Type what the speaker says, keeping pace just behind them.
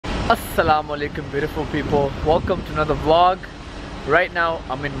Assalamu alaikum beautiful people, welcome to another vlog. Right now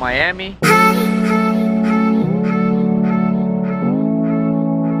I'm in Miami.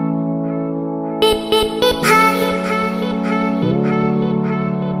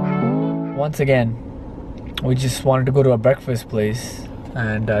 Once again we just wanted to go to a breakfast place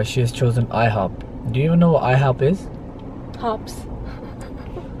and she has chosen IHOP. Do you even know what IHOP is? Hops.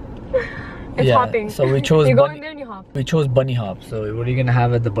 It's hopping. So we chose you go in there and you hop. We chose bunny hop. So what are you gonna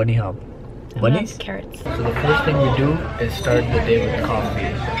have at the bunny hop? Bunnies? Carrots. So the first thing we do is start the day with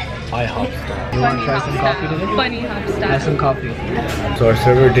coffee. IHOP style. You want to try some coffee today? Bunny hop style. Have some coffee. So our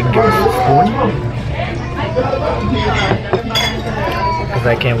server didn't give us a spoon because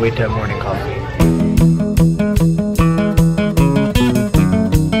I can't wait to have morning coffee.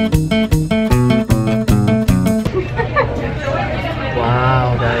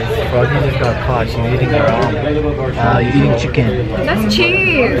 Wow, guys, Froggy just got caught. She's eating her arm. You're eating chicken. That's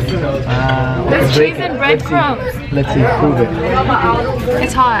cheese. That's cheese and breadcrumbs. Let's see, prove it.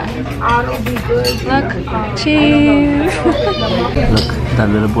 It's hot. Look, cheese. Look, that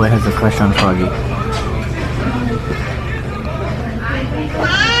little boy has a crush on Froggy.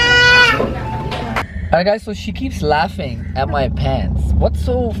 Alright guys, so she keeps laughing at my pants. What's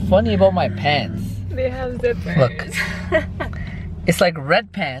so funny about my pants? They have zippers. Look. It's like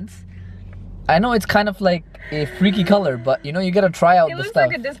red pants. I know it's kind of like a freaky color, but you know, you gotta try out the stuff.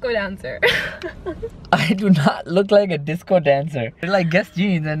 He looks like a disco dancer. I do not look like a disco dancer. They're like Guess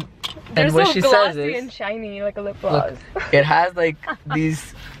jeans and what so she says glossy is and shiny like a lip gloss. Look, it has like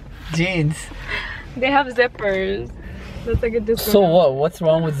these jeans. They have zippers. That's like a disco So dancer. what? What's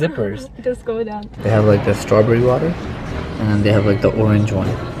wrong with zippers? Disco dancer. They have like the strawberry water and then they have like the orange one.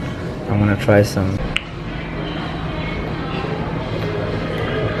 I'm gonna try some.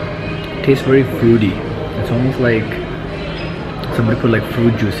 Tastes very fruity. It's almost like somebody put like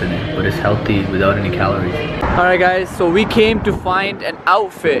fruit juice in it, but it's healthy without any calories. Alright guys, so we came to find an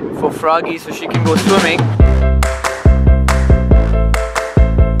outfit for Froggy so she can go swimming.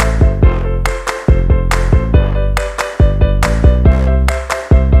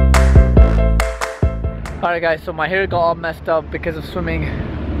 Alright guys, so my hair got all messed up because of swimming.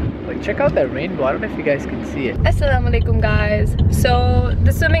 Like, check out that rainbow. I don't know if you guys can see it. Assalamu alaikum guys. So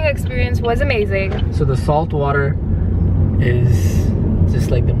the swimming experience was amazing. So the salt water is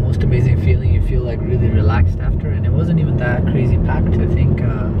just like the most amazing feeling. You feel like really relaxed after, and it wasn't even that crazy packed, I think,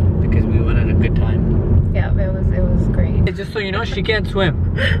 because we went at a good time. Yeah, it was great. Just so you know, she can't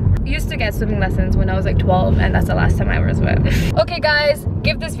swim. Used to get swimming lessons when I was like 12, and that's the last time I ever swam. Okay guys,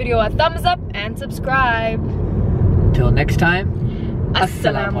 give this video a thumbs up and subscribe. Till next time.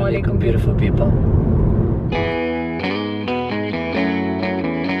 Assalamu alaikum beautiful people.